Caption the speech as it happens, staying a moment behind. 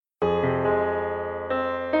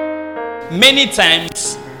Many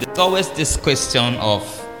times, there's always this question of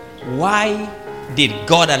why did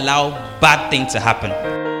God allow bad things to happen?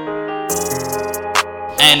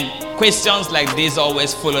 And questions like this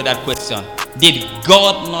always follow that question. Did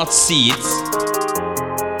God not see it?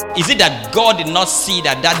 Is it that God did not see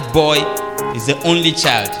that that boy is the only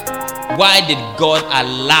child? Why did God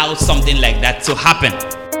allow something like that to happen?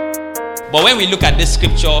 But when we look at this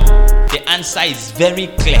scripture, the answer is very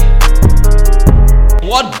clear.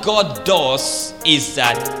 What God does is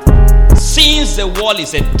that since the world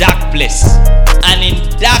is a dark place, and in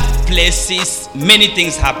dark places many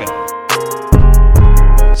things happen,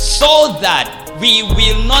 so that we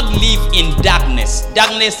will not live in darkness.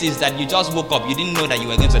 Darkness is that you just woke up, you didn't know that you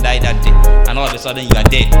were going to die that day, and all of a sudden you are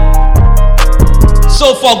dead.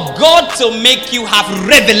 So for God to make you have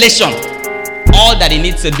revelation, all that He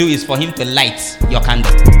needs to do is for Him to light your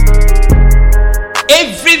candle.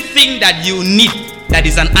 Everything that you need that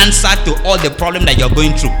is an answer to all the problem that you're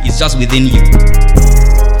going through is just within you.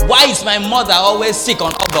 Why is my mother always sick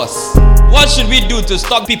on August? What should we do to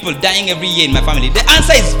stop people dying every year in my family? The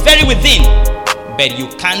answer is very within, but you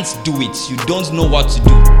can't do it. You don't know what to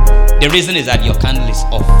do. The reason is that your candle is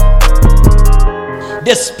off.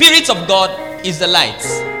 The Spirit of God is the light.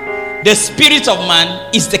 The Spirit of man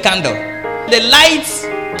is the candle. The light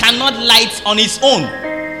cannot light on its own.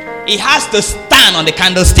 It has to stand on the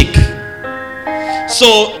candlestick.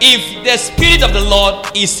 So if the Spirit of the Lord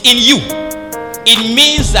is in you, it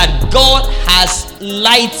means that God has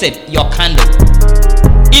lighted your candle.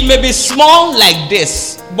 It may be small like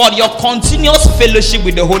this, but your continuous fellowship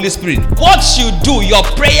with the Holy Spirit, what you do, your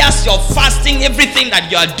prayers, your fasting, everything that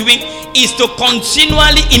you are doing is to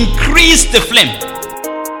continually increase the flame.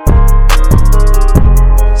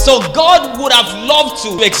 So God would have loved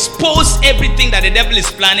to expose everything that the devil is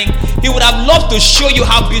planning. He would have loved to show you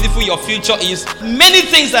how beautiful your future is. Many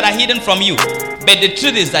things that are hidden from you. But the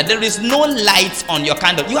truth is that there is no light on your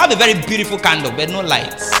candle. You have a very beautiful candle, but no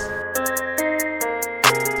lights.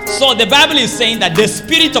 So the Bible is saying that the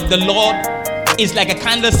Spirit of the Lord is like a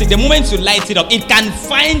candlestick. The moment you light it up, it can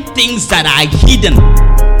find things that are hidden.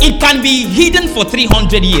 It can be hidden for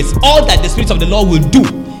 300 years. All that the Spirit of the Lord will do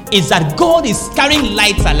is that God is carrying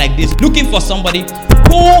lighter like this, looking for somebody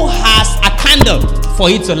who has a candle for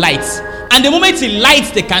it to light. And the moment He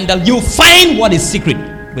lights the candle, you find what is secret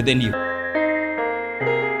within you.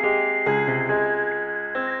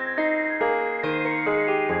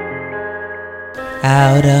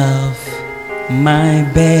 Out of my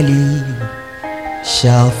belly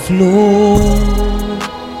shall flow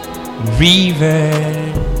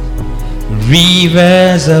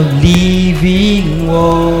rivers of living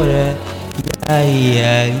water. Yeah,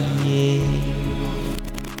 yeah, yeah.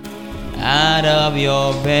 Out of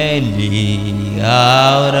your belly,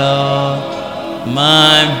 out of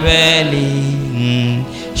my belly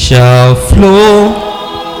shall flow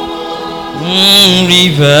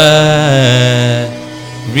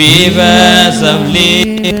rivers of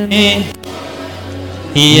living.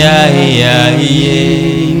 Yeah, yeah,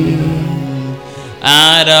 yeah.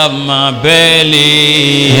 Out of my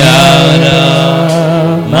belly, out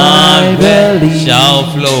of my belly shall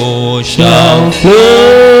flow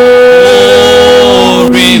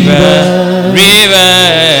rivers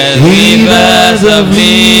of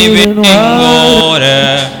living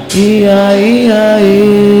water.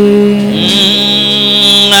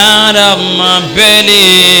 Out of my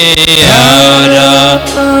belly, out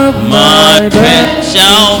of my belly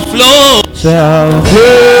shall flow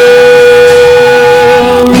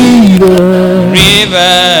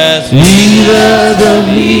rivers of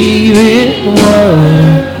living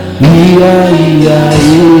water.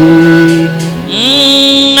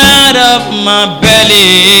 Out of my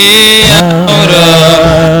belly, out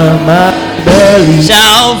of my belly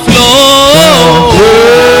shall flow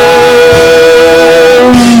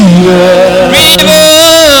rivers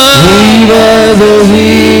of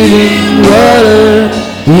living water.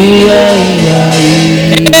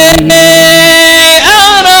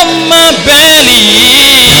 Out of my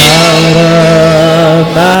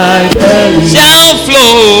belly shall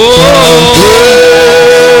flow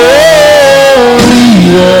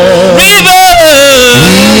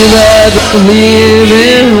rivers of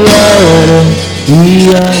living water.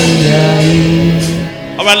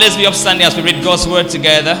 All right, let's be upstanding as we read God's word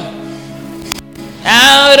together.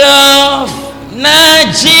 Out of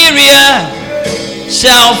Nigeria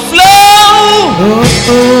shall flow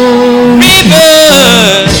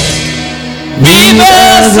rivers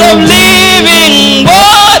of living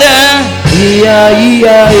water.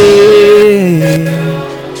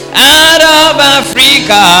 Out of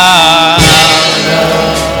Africa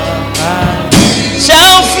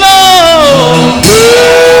shall flow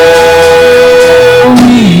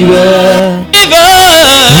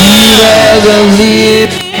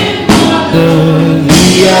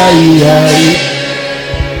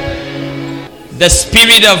The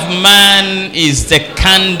spirit of man is the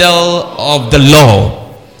candle of the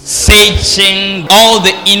Lord, searching all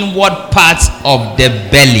the inward parts of the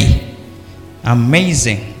belly.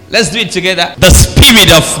 Amazing. Let's do it together. The spirit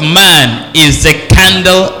of man is the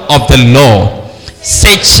candle of the Lord,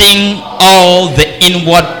 searching all the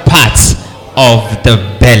inward parts of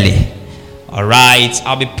the belly. All right,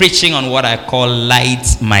 I'll be preaching on what I call light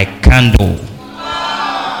my candle.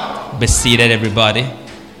 Be seated, everybody.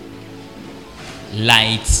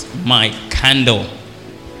 Light my candle.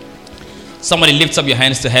 Somebody lift up your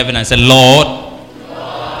hands to heaven and say, Lord,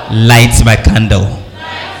 light my candle.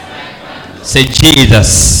 Say,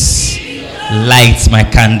 Jesus, light my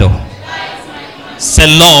candle. Say,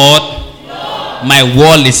 Lord, my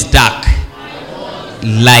wall is dark.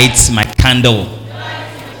 Light my candle.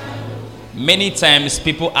 Many times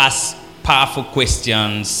people ask powerful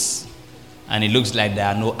questions and it looks like there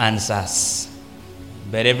are no answers.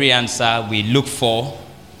 But every answer we look for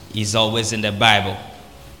is always in the Bible.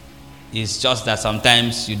 It's just that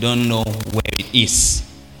sometimes you don't know where it is.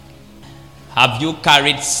 Have you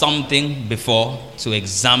carried something before to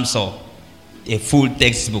exams or a full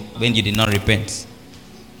textbook when you did not repent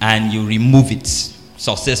and you remove it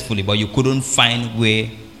successfully, but you couldn't find where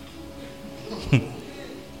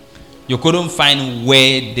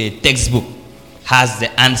the textbook has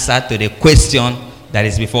the answer to the question that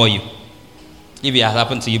is before you? If it has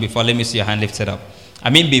happened to you before, let me see your hand lifted up. I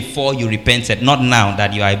mean before you repented, not now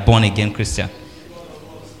that you are a born again Christian.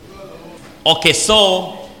 Okay,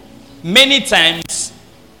 so many times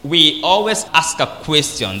we always ask a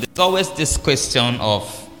question. There's always this question of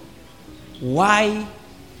why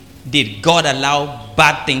did God allow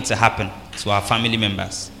bad things to happen to our family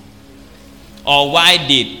members? Or why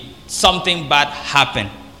did something bad happen?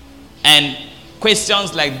 And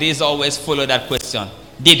questions like this always follow that question.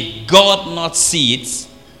 Did God not see it?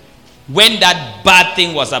 When that bad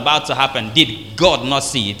thing was about to happen, did God not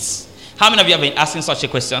see it? How many of you have been asking such a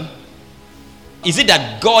question? Is it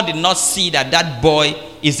that God did not see that that boy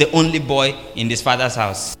is the only boy in his father's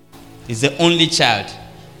house? He's the only child.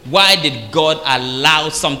 Why did God allow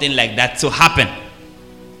something like that to happen?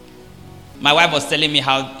 My wife was telling me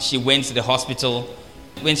how she went to the hospital.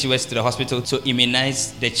 When she went to the hospital to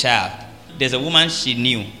immunize the child, there's a woman she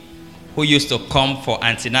knew who used to come for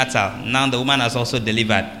antenatal. Now the woman has also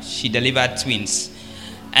delivered. She delivered twins.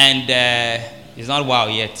 And it's not wow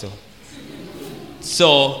yet too.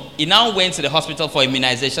 So he now went to the hospital for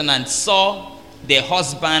immunization and saw the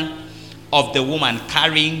husband of the woman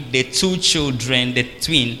carrying the two children, the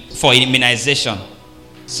twin, for immunization.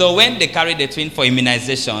 So when they carried the twin for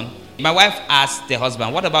immunization, my wife asked the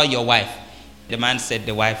husband, what about your wife? The man said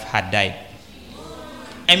the wife had died.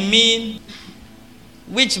 I mean,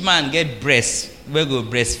 which man get breast, we go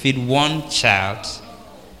breastfeed one child,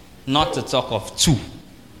 not to talk of two?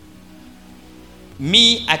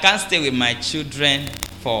 Me, I can't stay with my children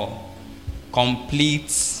for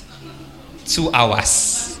complete 2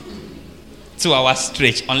 hours. 2 hours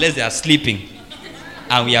straight, unless they are sleeping.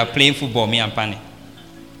 And we are playing football, me and Pani.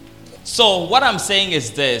 So what I'm saying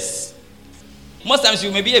is this. Most times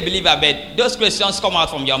you may be a believer, but those questions come out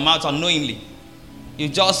from your mouth unknowingly. You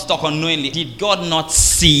just talk unknowingly. Did God not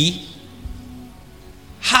see?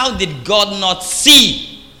 How did God not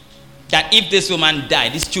see that if this woman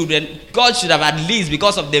died, these children, God should have at least,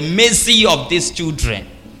 because of the mercy of these children?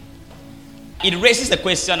 It raises the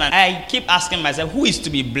question, and I keep asking myself, who is to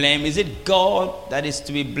be blamed? Is it God that is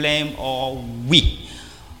to be blamed, or we?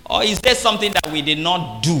 Or is there something that we did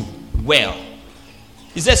not do well?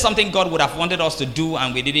 Is there something God would have wanted us to do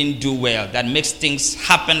and we didn't do well that makes things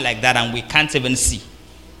happen like that and we can't even see?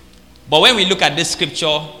 But when we look at this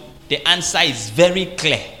scripture, the answer is very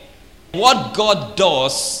clear. What God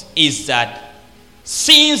does is that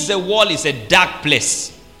since the world is a dark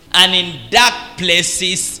place, and in dark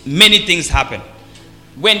places, many things happen.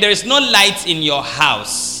 When there is no light in your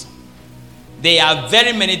house, there are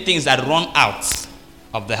very many things that run out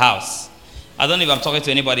of the house. I don't know if I'm talking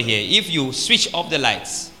to anybody here. If you switch off the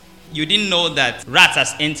lights, you didn't know that rats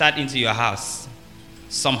has entered into your house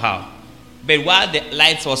somehow. But while the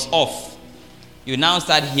lights was off, you now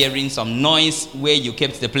start hearing some noise where you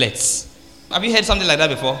kept the plates. Have you heard something like that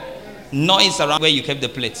before? Noise around where you kept the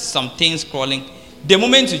plates. Some things crawling. The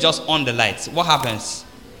moment you just on the lights, what happens?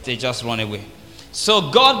 They just run away. So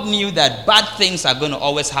God knew that bad things are going to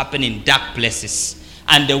always happen in dark places.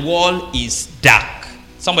 And the world is dark.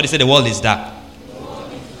 Somebody say the world is dark.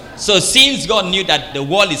 So since God knew that the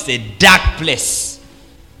world is a dark place,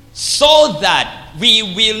 so that we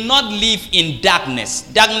will not live in darkness.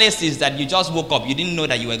 Darkness is that you just woke up, you didn't know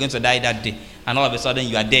that you were going to die that day, and all of a sudden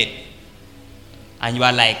you are dead. And you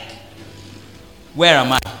are like, Where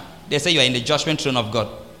am I? They say you are in the judgment throne of God.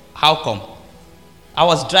 How come? I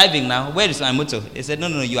was driving now. Where is my motor? They said, no,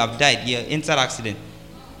 you have died. You're inside accident.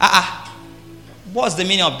 What's the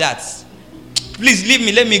meaning of that? Please leave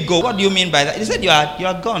me, let me go. What do you mean by that? They said, you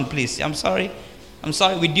are gone, please. I'm sorry.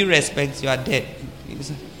 With due respect, you are dead.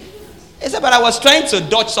 He said, but I was trying to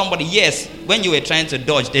dodge somebody. Yes, when you were trying to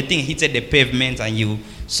dodge, the thing hit the pavement and you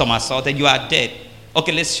somersaulted. You are dead.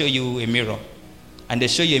 Okay, let's show you a mirror. And they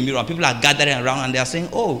show you a mirror. And people are gathering around and they are saying,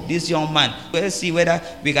 oh, this young man. Let's see whether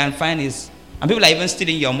we can find his. And people are even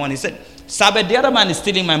stealing your money. He said, Sabbath, the other man is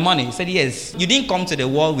stealing my money. He said, yes. You didn't come to the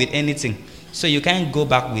world with anything. So you can't go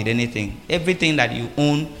back with anything. Everything that you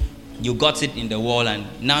own, you got it in the world. And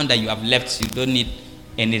now that you have left, you don't need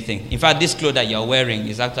anything. In fact, this clothes that you're wearing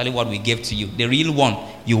is actually what we gave to you. The real one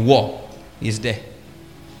you wore is there.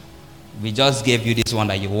 We just gave you this one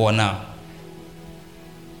that you wore now.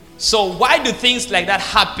 So why do things like that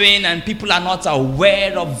happen and people are not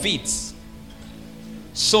aware of it?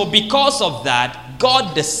 So because of that,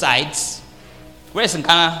 God decides. Where's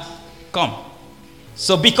Nkana? Come.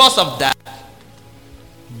 So because of that,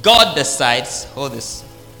 God decides. Hold this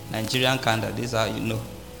Nigerian candle. This is how you know.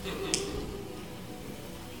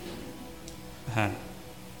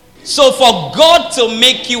 So for God to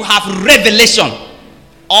make you have revelation,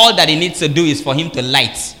 all that he needs to do is for him to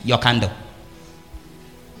light your candle.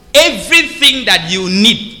 Everything that you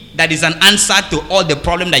need that is an answer to all the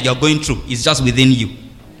problem that you're going through is just within you.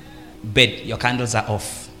 But your candles are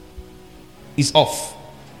off. It's off.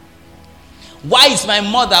 Why is my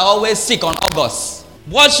mother always sick on August?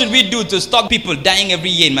 What should we do to stop people dying every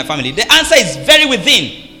year in my family? The answer is very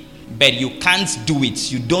within. But you can't do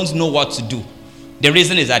it. You don't know what to do. The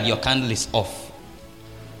reason is that your candle is off.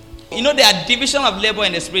 You know, there are division of labor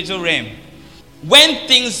in the spiritual realm. When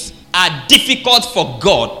things are difficult for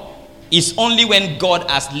God, it's only when God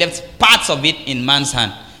has left parts of it in man's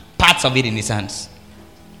hand, parts of it in his hands.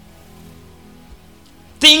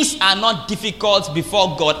 Things are not difficult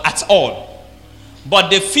before God at all.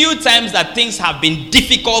 But the few times that things have been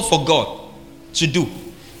difficult for God to do,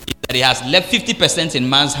 is that he has left 50% in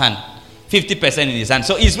man's hand, 50% in his hand.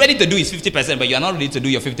 So he's ready to do his 50%, but you are not ready to do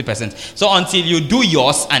your 50%. So until you do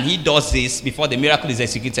yours and he does this before the miracle is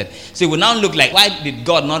executed. So it will now look like, why did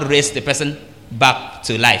God not raise the person back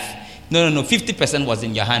to life? No. 50% was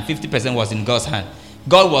in your hand. 50% was in God's hand.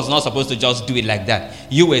 God was not supposed to just do it like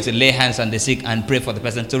that. You were to lay hands on the sick and pray for the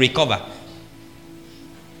person to recover.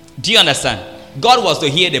 Do you understand? God was to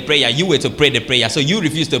hear the prayer. You were to pray the prayer. So you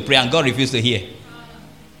refused to pray and God refused to hear.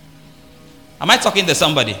 Am I talking to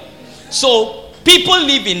somebody? So people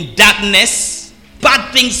live in darkness.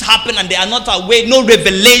 Bad things happen and they are not aware. No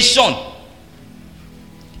revelation.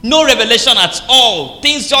 No revelation at all.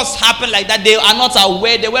 Things just happen like that. They are not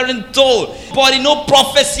aware. They weren't told. But no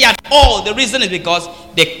prophecy at all. The reason is because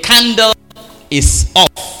the candle is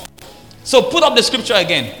off. So put up the scripture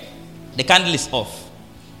again. The candle is off.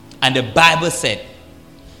 And the Bible said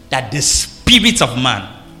that the spirit of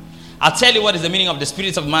man. I'll tell you what is the meaning of the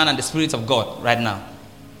spirit of man and the spirit of God right now.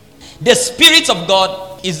 The spirit of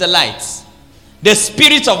God is the light. The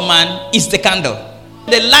spirit of man is the candle.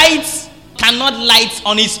 The light cannot light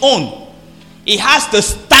on its own. It has to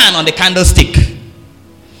stand on the candlestick.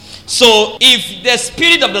 So if the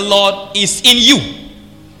spirit of the Lord is in you,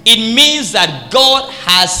 it means that God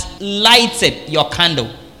has lighted your candle.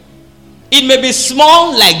 It may be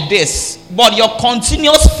small like this, but your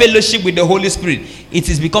continuous fellowship with the Holy Spirit, it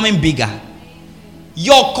is becoming bigger.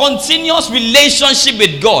 Your continuous relationship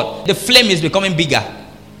with God, the flame is becoming bigger.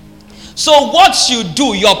 So what you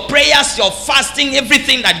do, your prayers, your fasting,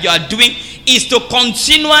 everything that you are doing is to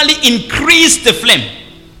continually increase the flame.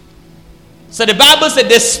 So the Bible said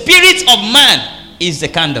the spirit of man is the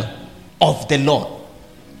candle of the Lord.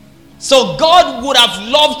 So God would have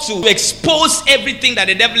loved to expose everything that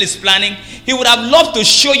the devil is planning. He would have loved to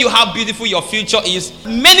show you how beautiful your future is.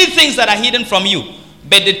 Many things that are hidden from you.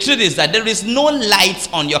 But the truth is that there is no light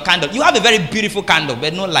on your candle. You have a very beautiful candle,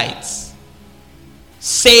 but no lights.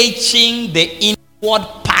 Searching the inward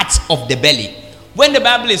part of the belly. When the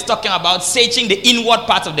Bible is talking about searching the inward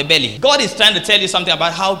part of the belly, God is trying to tell you something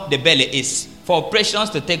about how the belly is. For operations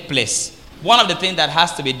to take place, one of the things that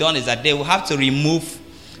has to be done is that they will have to remove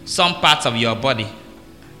some parts of your body.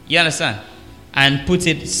 You understand? And put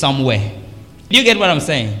it somewhere. Do you get what I'm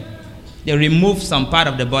saying? They remove some part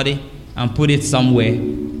of the body and put it somewhere.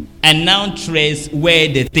 And now trace where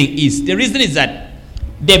the thing is. The reason is that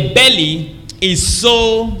the belly is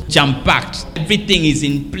so jam-packed. Everything is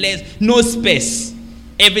in place. No space.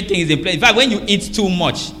 Everything is in place. In fact, when you eat too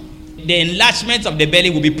much, the enlargement of the belly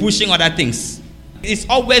will be pushing other things. It's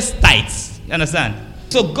always tight. You understand?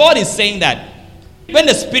 So God is saying that When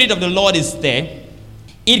the Spirit of the Lord is there,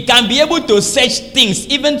 it can be able to search things,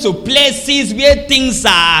 even to places where things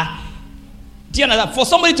are. Do you understand? For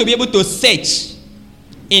somebody to be able to search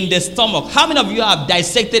in the stomach. How many of you have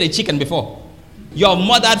dissected a chicken before? You have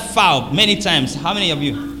murdered fowl many times. How many of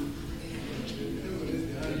you?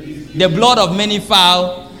 The blood of many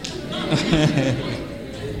fowl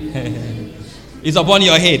is upon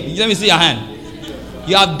your head. Let me see your hand.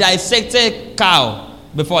 You have dissected cow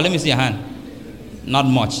before. Let me see your hand. Not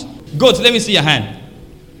much. Goat, let me see your hand.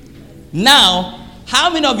 Now, how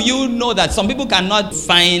many of you know that some people cannot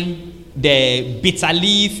find the bitter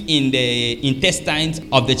leaf in the intestines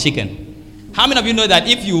of the chicken? How many of you know that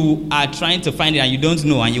if you are trying to find it and you don't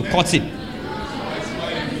know and you cut it,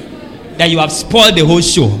 that you have spoiled the whole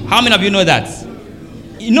show? How many of you know that?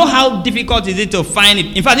 You know how difficult is it to find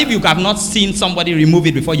it? In fact, if you have not seen somebody remove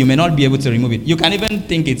it before, you may not be able to remove it. You can even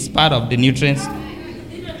think it's part of the nutrients.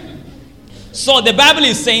 So the Bible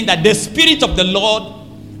is saying that the Spirit of the Lord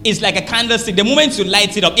is like a candlestick. The moment you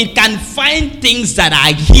light it up, it can find things that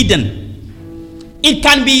are hidden. It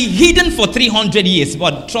can be hidden for 300 years,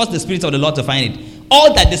 but trust the Spirit of the Lord to find it.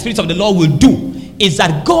 All that the Spirit of the Lord will do is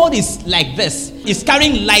that God is like this. He's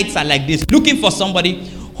carrying lighter like this, looking for somebody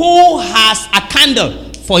who has a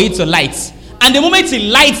candle for it to light. And the moment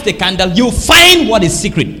he lights the candle, you find what is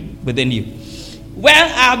secret within you.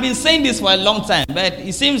 Well, I've been saying this for a long time, but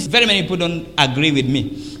it seems very many people don't agree with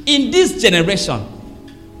me. In this generation,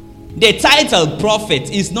 the title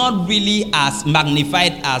prophet is not really as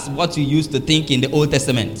magnified as what you used to think in the Old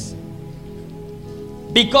Testament.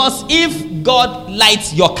 Because if God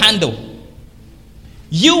lights your candle,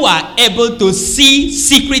 you are able to see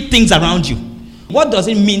secret things around you. What does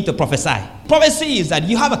it mean to prophesy? Prophecy is that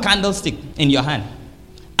you have a candlestick in your hand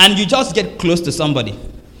and you just get close to somebody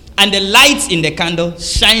and the light in the candle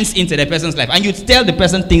shines into the person's life and you tell the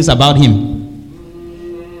person things about him.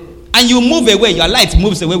 And you move away, your light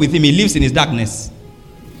moves away with him, he lives in his darkness.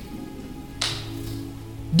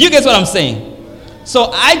 Do you get what I'm saying? So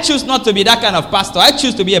I choose not to be that kind of pastor. I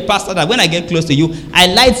choose to be a pastor that when I get close to you, I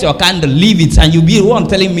light your candle, leave it, and you be the one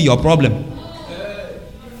telling me your problem.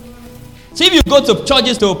 So if you go to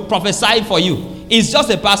churches to prophesy for you, it's just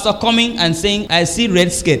a pastor coming and saying, I see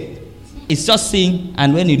red skirt. It's just saying,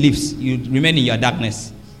 and when he leaves, you remain in your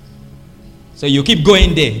darkness. So you keep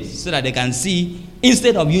going there so that they can see.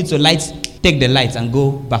 Instead of you to take the light and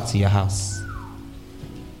go back to your house.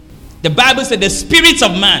 The Bible said the spirit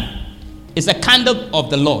of man is a candle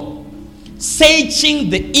of the Lord,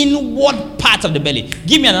 searching the inward part of the belly.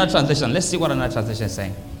 Give me another translation. Let's see what another translation is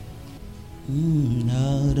saying.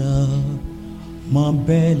 Out of my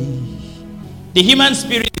belly. The human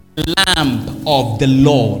spirit is the lamp of the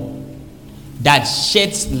Lord that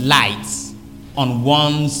sheds light on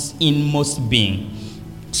one's inmost being.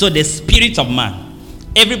 So the spirit of man.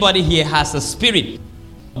 Everybody here has a spirit.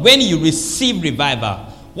 When you receive revival,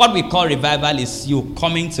 what we call revival is you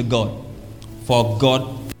coming to God for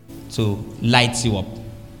God to light you up.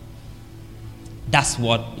 That's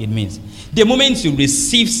what it means. The moment you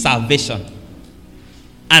receive salvation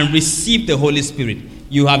and receive the Holy Spirit,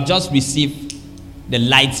 you have just received the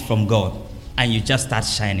light from God and you just start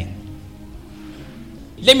shining.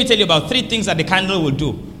 Let me tell you about 3 things that the candle will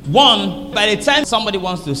do. 1, by the time somebody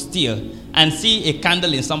wants to steal and see a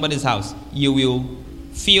candle in somebody's house, you will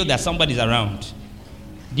feel that somebody's around.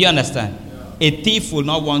 Do you understand? Yeah. A thief will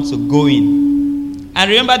not want to go in. And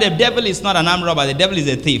remember, the devil is not an armed robber. The devil is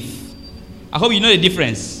a thief. I hope you know the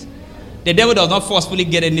difference. The devil does not forcefully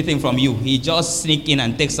get anything from you. He just sneaks in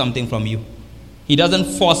and takes something from you. He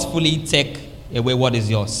doesn't forcefully take away what is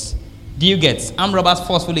yours. Do you get? Armed robbers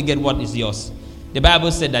forcefully get what is yours. The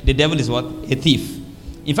Bible said that the devil is what? A thief.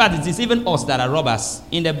 In fact, it is even us that are robbers.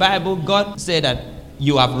 In the Bible, God said that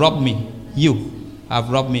you have robbed me. You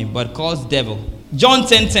have robbed me, but calls devil. John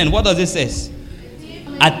 10:10, what does it say?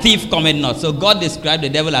 A thief cometh not. So God described the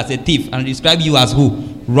devil as a thief and described you as who?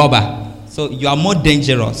 Robber. So you are more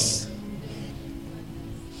dangerous.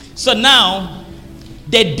 So now,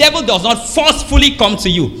 the devil does not forcefully come to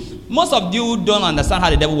you. Most of you don't understand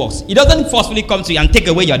how the devil works. He doesn't forcefully come to you and take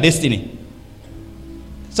away your destiny.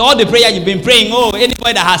 So all the prayer you've been praying, oh,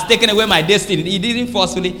 anybody that has taken away my destiny, he didn't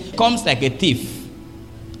forcefully, comes like a thief.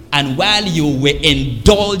 And while you were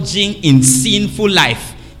indulging in sinful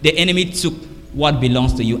life, the enemy took what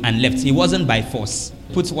belongs to you and left. It wasn't by force.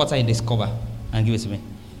 Put water in this cover and give it to me.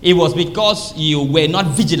 It was because you were not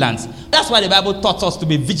vigilant. That's why the Bible taught us to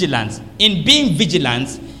be vigilant. In being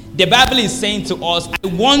vigilant, the Bible is saying to us, I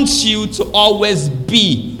want you to always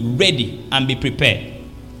be ready and be prepared.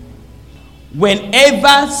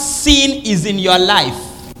 Whenever sin is in your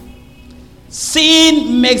life,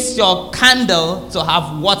 Sin makes your candle to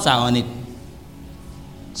have water on it.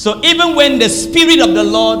 So even when the Spirit of the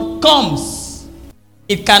Lord comes,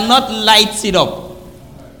 it cannot light it up.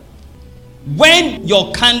 When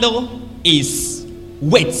your candle is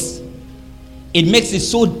wet, it makes it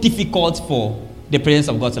so difficult for the presence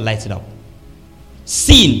of God to light it up.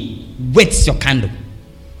 Sin wets your candle.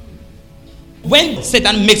 When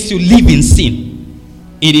Satan makes you live in sin,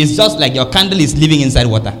 it is just like your candle is living inside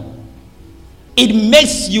water. It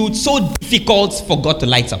makes you so difficult for God to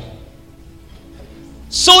light up.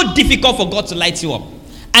 So difficult for God to light you up.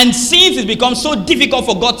 And since it becomes so difficult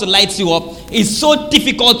for God to light you up, it's so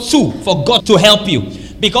difficult too for God to help you.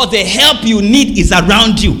 Because the help you need is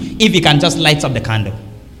around you if you can just light up the candle.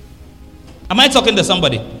 Am I talking to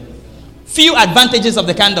somebody? Few advantages of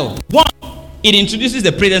the candle. One, it introduces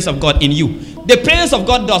the presence of God in you. The presence of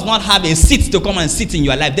God does not have a seat to come and sit in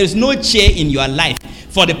your life. There is no chair in your life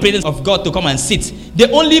for the presence of God to come and sit.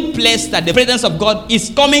 The only place that the presence of God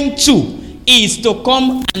is coming to is to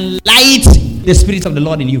come and light the Spirit of the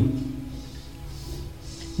Lord in you.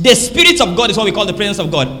 The Spirit of God is what we call the presence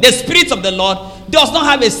of God. The Spirit of the Lord does not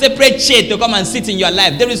have a separate chair to come and sit in your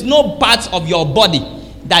life. There is no part of your body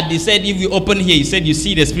that they said if you open here, you said you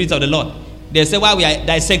see the Spirit of the Lord. They say while we are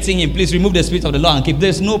dissecting him, please remove the Spirit of the Lord and keep.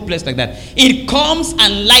 There's no place like that. It comes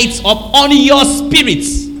and lights up on your spirit.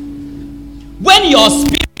 When your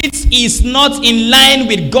spirit is not in line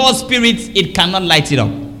with God's Spirit, it cannot light it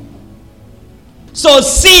up. So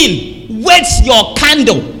sin wets your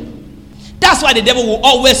candle. That's why the devil will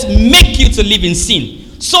always make you to live in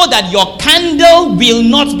sin, so that your candle will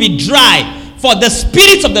not be dry for the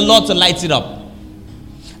Spirit of the Lord to light it up.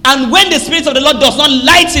 And when the Spirit of the Lord does not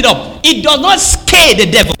light it up, it does not scare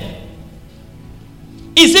the devil.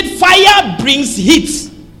 Is it fire brings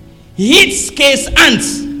heat? Heat scares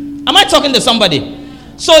ants. Am I talking to somebody?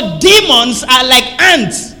 So demons are like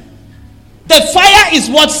ants. The fire is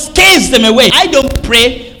what scares them away. I don't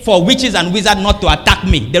pray for witches and wizards not to attack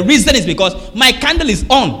me. The reason is because my candle is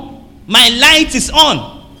on. My light is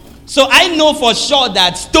on. So I know for sure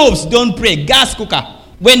that stoves don't pray. Gas cooker,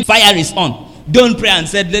 when fire is on, don't pray and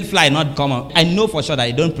say, let fly not come out. I know for sure that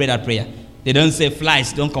they don't pray that prayer. They don't say,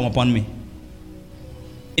 flies don't come upon me.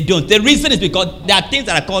 They don't. The reason is because there are things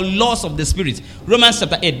that are called laws of the Spirit. Romans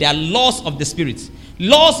chapter 8, there are laws of the Spirit.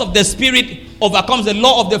 Laws of the Spirit overcomes the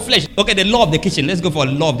law of the flesh. Okay, the law of the kitchen. Let's go for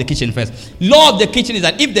the law of the kitchen first. Law of the kitchen is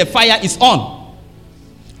that if the fire is on,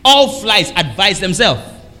 all flies advise themselves.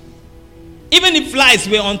 Even if flies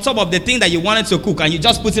were on top of the thing that you wanted to cook and you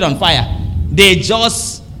just put it on fire, they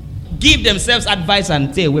just give themselves advice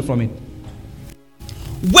and stay away from it.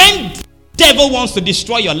 When the devil wants to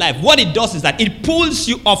destroy your life, what it does is that it pulls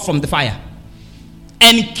you off from the fire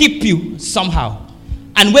and keep you somehow.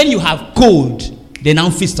 And when you have cold, they now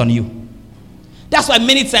feast on you. That's why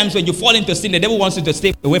many times when you fall into sin, the devil wants you to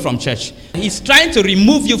stay away from church. He's trying to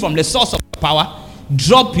remove you from the source of power,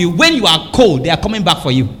 drop you. When you are cold, they are coming back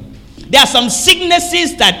for you. There are some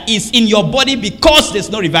sicknesses that is in your body because there's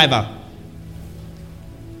no revival.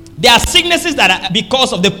 There are sicknesses that are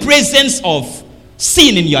because of the presence of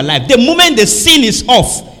sin in your life. The moment the sin is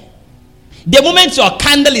off, the moment your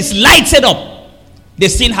candle is lighted up, the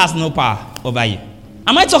sin has no power over you.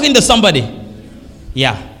 Am I talking to somebody?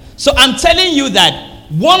 Yeah. So I'm telling you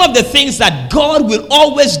that one of the things that God will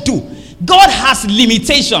always do, God has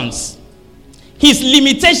limitations. His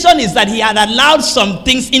limitation is that he had allowed some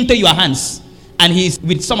things into your hands and he's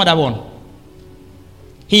with some other one.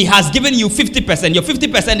 He has given you 50%. Your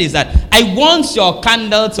 50% is that I want your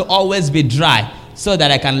candle to always be dry so that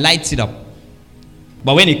I can light it up.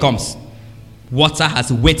 But when it comes, water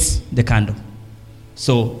has wet the candle.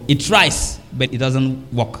 So it tries, but it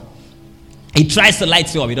doesn't work. It tries to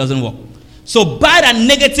light you up, it doesn't work. So bad and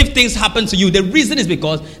negative things happen to you. The reason is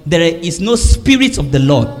because there is no Spirit of the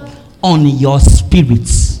Lord on your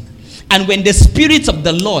spirits. And when the Spirit of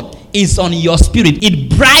the Lord is on your spirit, it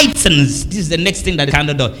brightens. This is the next thing that the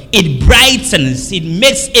candle does. It brightens. It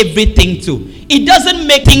makes everything too. It doesn't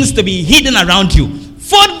make things to be hidden around you.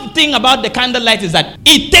 Fourth thing about the candlelight is that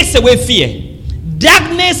it takes away fear.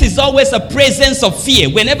 Darkness is always a presence of fear.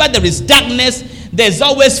 Whenever there is darkness, there's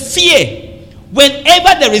always fear.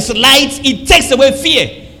 Whenever there is light, it takes away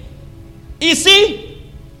fear. You see,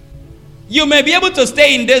 you may be able to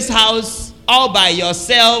stay in this house all by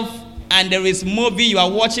yourself, and there is movie, you are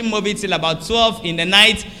watching movie till about 12 in the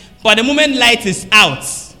night, but the moment light is out,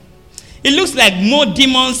 it looks like more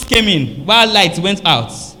demons came in while light went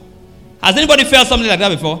out. Has anybody felt something like that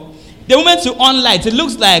before? The moment you on light, it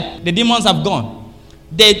looks like the demons have gone.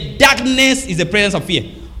 The darkness is the presence of fear.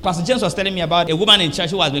 Pastor James was telling me about a woman in church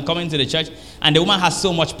who has been coming to the church, and the woman has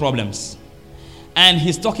so much problems. And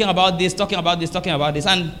he's talking about this.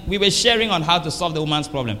 And we were sharing on how to solve the woman's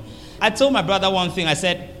problem. I told my brother one thing. I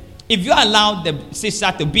said, if you allow the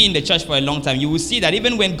sister to be in the church for a long time, you will see that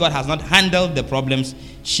even when God has not handled the problems,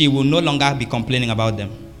 she will no longer be complaining about them.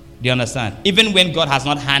 Do you understand? Even when God has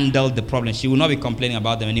not handled the problem, she will not be complaining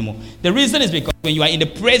about them anymore. The reason is because when you are in the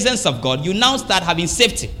presence of God, you now start having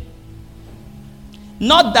safety.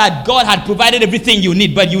 Not that God had provided everything you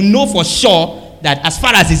need, but you know for sure that as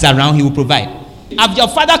far as He's around, He will provide. Have your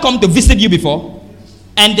father come to visit you before?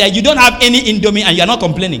 And you don't have any Indomie and you're not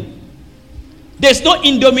complaining. There's no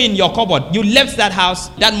Indomie in your cupboard. You left that house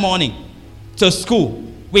that morning to school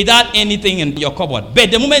without anything in your cupboard. But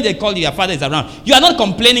the moment they call you, your father is around. You are not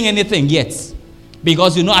complaining anything yet.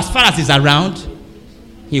 Because you know as far as He's around,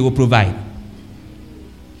 He will provide.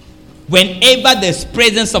 Whenever the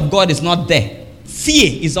presence of God is not there,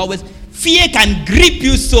 fear can grip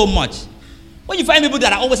you so much. When you find people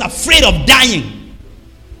that are always afraid of dying,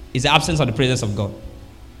 it's the absence of the presence of God.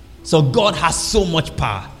 So God has so much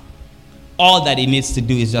power. All that He needs to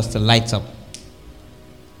do is just to light up.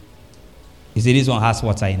 You see, this one has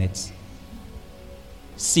water in it.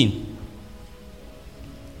 Sin.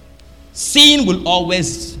 Sin will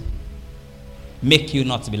always make you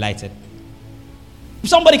not to be lighted.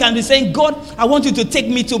 Somebody can be saying, God, I want you to take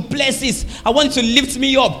me to places. I want you to lift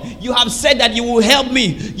me up. You have said that you will help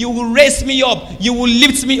me. You will raise me up. You will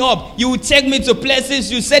lift me up. You will take me to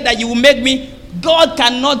places. You said that you will make me. God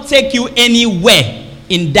cannot take you anywhere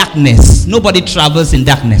in darkness. Nobody travels in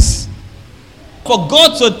darkness. For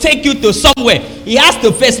God to take you to somewhere, He has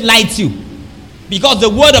to first light you. Because the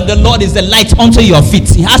word of the Lord is the light unto your feet.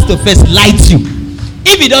 He has to first light you.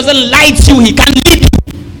 If He doesn't light you, He can't lead you.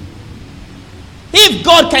 If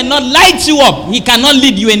God cannot light you up, He cannot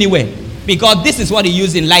lead you anywhere. Because this is what He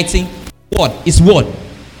used in lighting. Word. His word.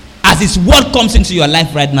 As His word comes into your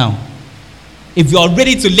life right now, if you are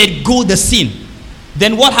ready to let go the sin,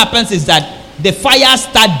 then what happens is that the fire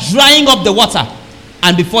starts drying up the water.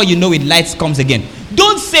 And before you know it, light comes again.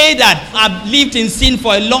 Don't say that I've lived in sin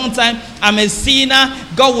for a long time. I'm a sinner.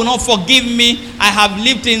 God will not forgive me. I have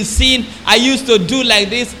lived in sin. I used to do like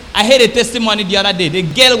this. I heard a testimony the other day. The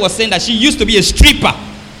girl was saying that she used to be a stripper.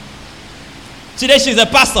 Today she's a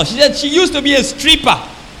pastor. She said she used to be a stripper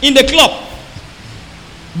in the club.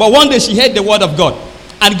 But one day she heard the word of God.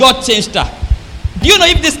 And God changed her. Do you know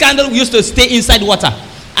if this candle used to stay inside water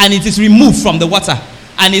and it is removed from the water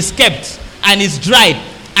and is kept and is dried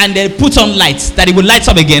and they put on lights that it will light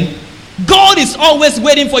up again? God is always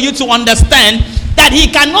waiting for you to understand that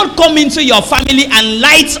He cannot come into your family and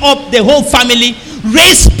light up the whole family,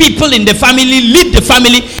 raise people in the family, lead the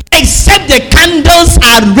family, except the candles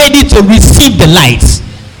are ready to receive the light.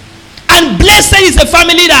 And blessed is the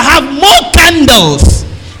family that have more candles,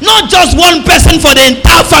 not just one person for the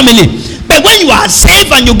entire family. But when you are safe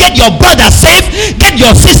and you get your brother safe, get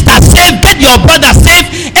your sister safe, get your brother safe,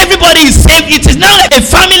 everybody is safe. It is now like a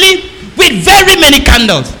family with very many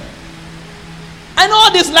candles. And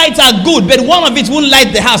all these lights are good, but one of it won't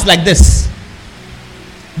light the house like this.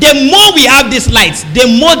 The more we have these lights, the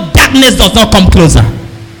more darkness does not come closer.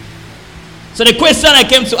 So the question I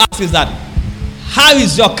came to ask is that, how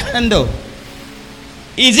is your candle?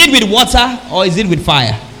 Is it with water or is it with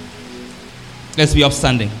fire? Let's be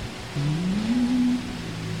upstanding.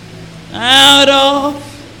 Out of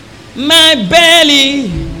my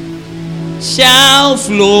belly shall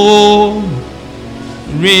flow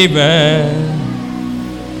rivers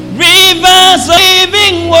of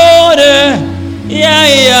living water. Yeah,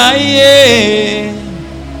 yeah, yeah.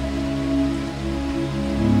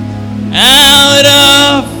 Out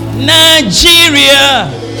of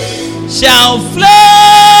Nigeria shall flow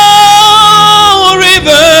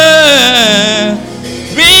rivers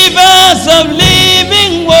of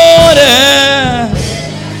living water.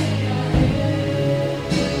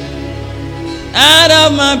 Out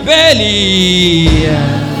of my belly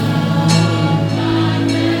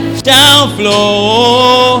shall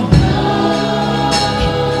flow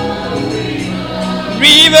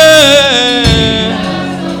rivers.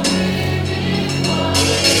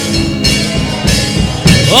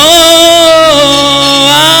 Oh,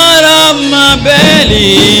 out of my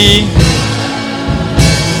belly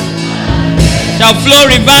shall flow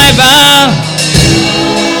revival.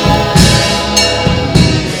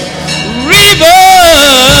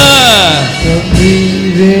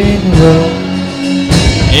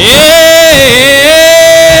 Yeah,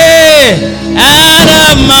 out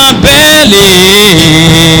of my belly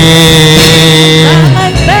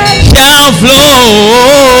shall flow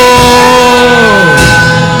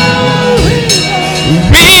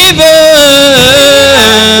rivers.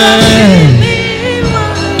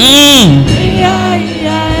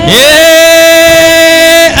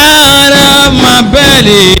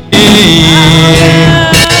 belly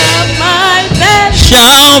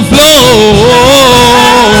shall flow.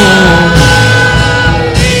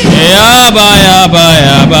 Yaba, yaba,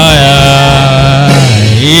 yaba,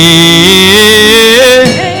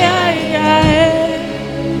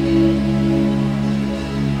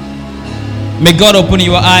 May God open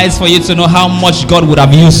your eyes for you to know how much God would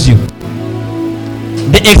have used you.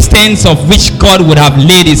 The extent of which God would have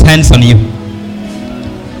laid his hands on you.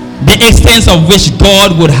 The extent of which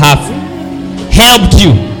God would have helped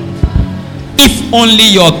you. If only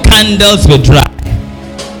your candles were dry.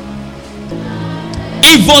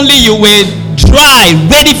 If only you were dry,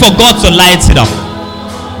 ready for God to light it up.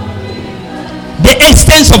 The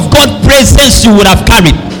extent of God's presence you would have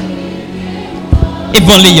carried. If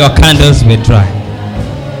only your candles were dry.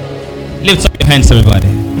 Lift up your hands, everybody.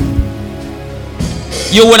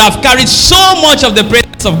 You would have carried so much of the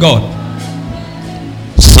presence of God.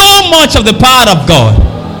 So much of the power of God.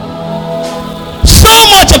 So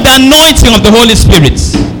much of the anointing of the Holy Spirit.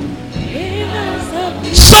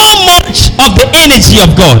 So much of the energy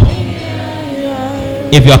of God.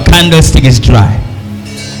 If your candlestick is dry.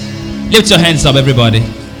 Lift your hands up, everybody.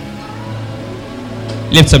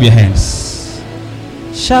 Lift up your hands.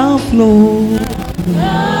 Shall flow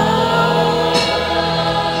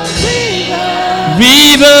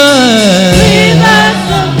rivers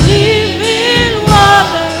of living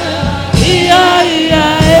water.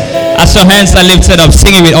 As your hands are lifted up,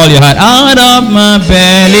 sing it with all your heart. Out of my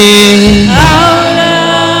belly,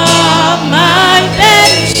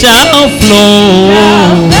 shall flow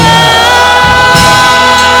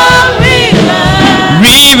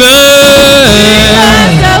rivers.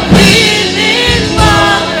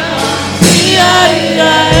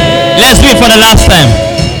 Let's do it for the last time.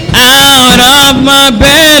 Out of my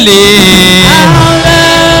belly,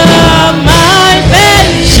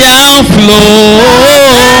 shall flow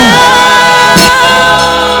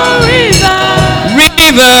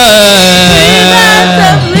rivers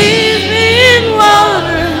of living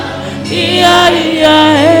water.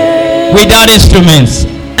 Without instruments.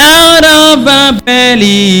 Out of my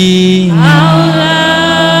belly,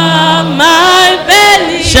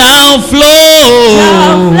 shall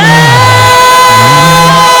flow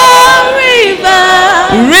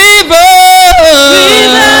rivers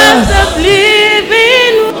of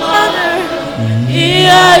living water.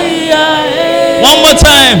 One more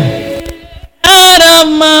time. Out of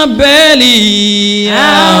my belly,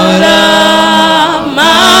 out of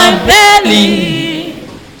my belly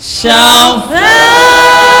shall flow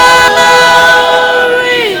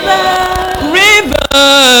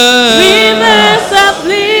rivers of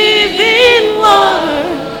living water.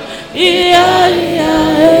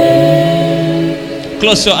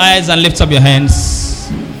 Close your eyes and lift up your hands.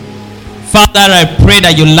 Father, I pray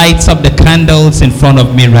that you light up the candles in front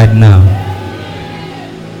of me right now.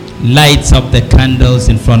 Light up the candles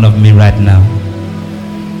in front of me right now.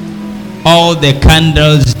 All the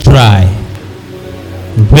candles dry,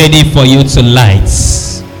 ready for you to light.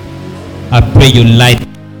 I pray you light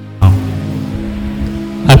them now.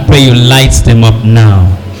 I pray you light them up now.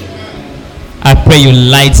 I pray you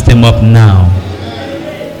light them up now.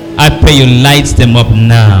 I pray you light them up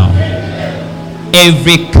now.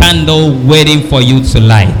 Every candle waiting for you to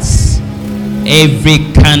light. Every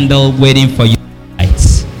candle waiting for you to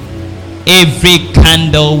light. Every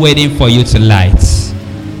candle waiting for you to light.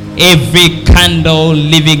 Every candle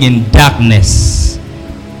living in darkness.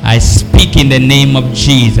 I speak in the name of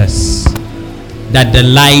Jesus that the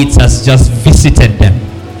light has just visited them.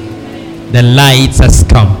 The light has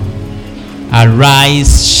come.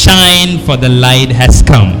 Arise, shine, for the light has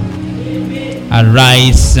come.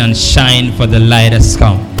 Arise and shine, for the light has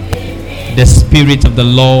come. The Spirit of the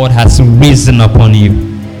Lord has risen upon you.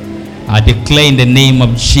 I declare in the name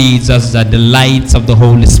of Jesus that the light of the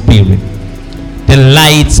Holy Spirit, the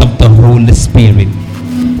light of the Holy Spirit,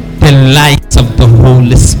 the light of the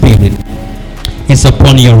Holy Spirit is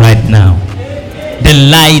upon you right now. The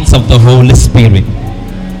light of the Holy Spirit,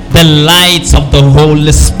 the light of the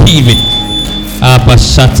Holy Spirit.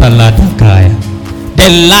 The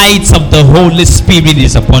light of the Holy Spirit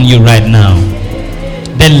is upon you right now.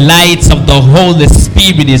 The light of the Holy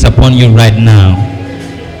Spirit is upon you right now.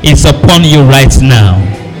 It's upon you right now.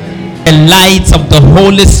 The light of the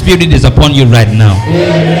Holy Spirit is upon you right now.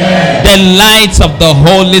 The light of the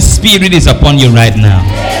Holy Spirit is upon you right now.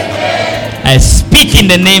 I speak in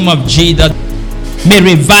the name of Jesus. May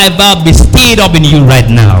revival be stirred up in you right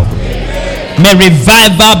now. May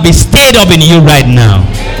revival be stirred up in you right now.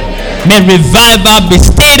 May revival be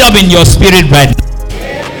stirred up in your spirit right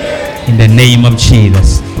now. In the name of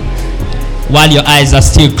Jesus. While your eyes are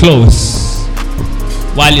still closed,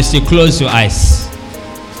 while you still close your eyes.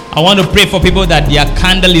 I want to pray for people that their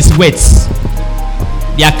candle is wet.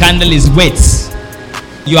 Their candle is wet.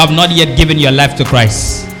 You have not yet given your life to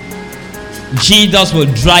Christ. Jesus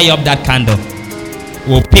will dry up that candle.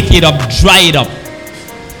 Will pick it up, dry it up,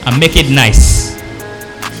 and make it nice.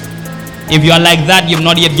 If you are like that, you've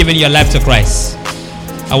not yet given your life to Christ.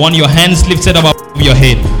 I want your hands lifted up above your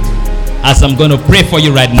head as I'm going to pray for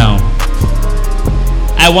you right now.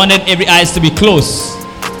 I wanted every eyes to be closed.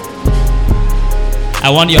 I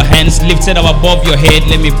want your hands lifted up above your head.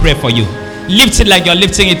 Let me pray for you. Lift it like you're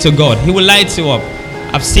lifting it to God. He will light you up.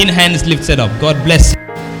 I've seen hands lifted up. God bless you.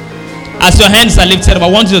 As your hands are lifted up, I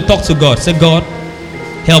want you to talk to God. Say, God,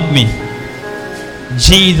 help me.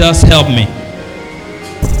 Jesus, help me.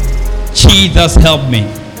 Jesus, help me.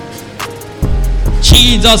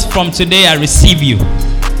 Jesus, from today I receive you.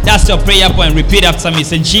 That's your prayer point. Repeat after me.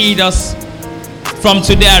 Say, Jesus, from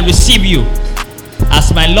today I receive you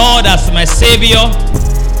as my Lord, as my Savior.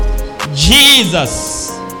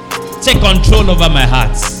 Jesus, take control over my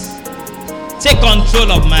heart. Take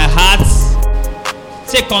control of my heart.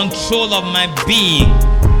 Take control of my being.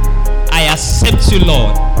 I accept you,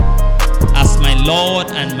 Lord, as my Lord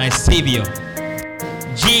and my Savior.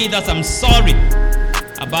 Jesus, I'm sorry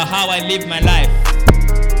about how I live my life.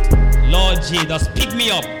 Lord Jesus, pick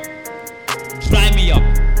me up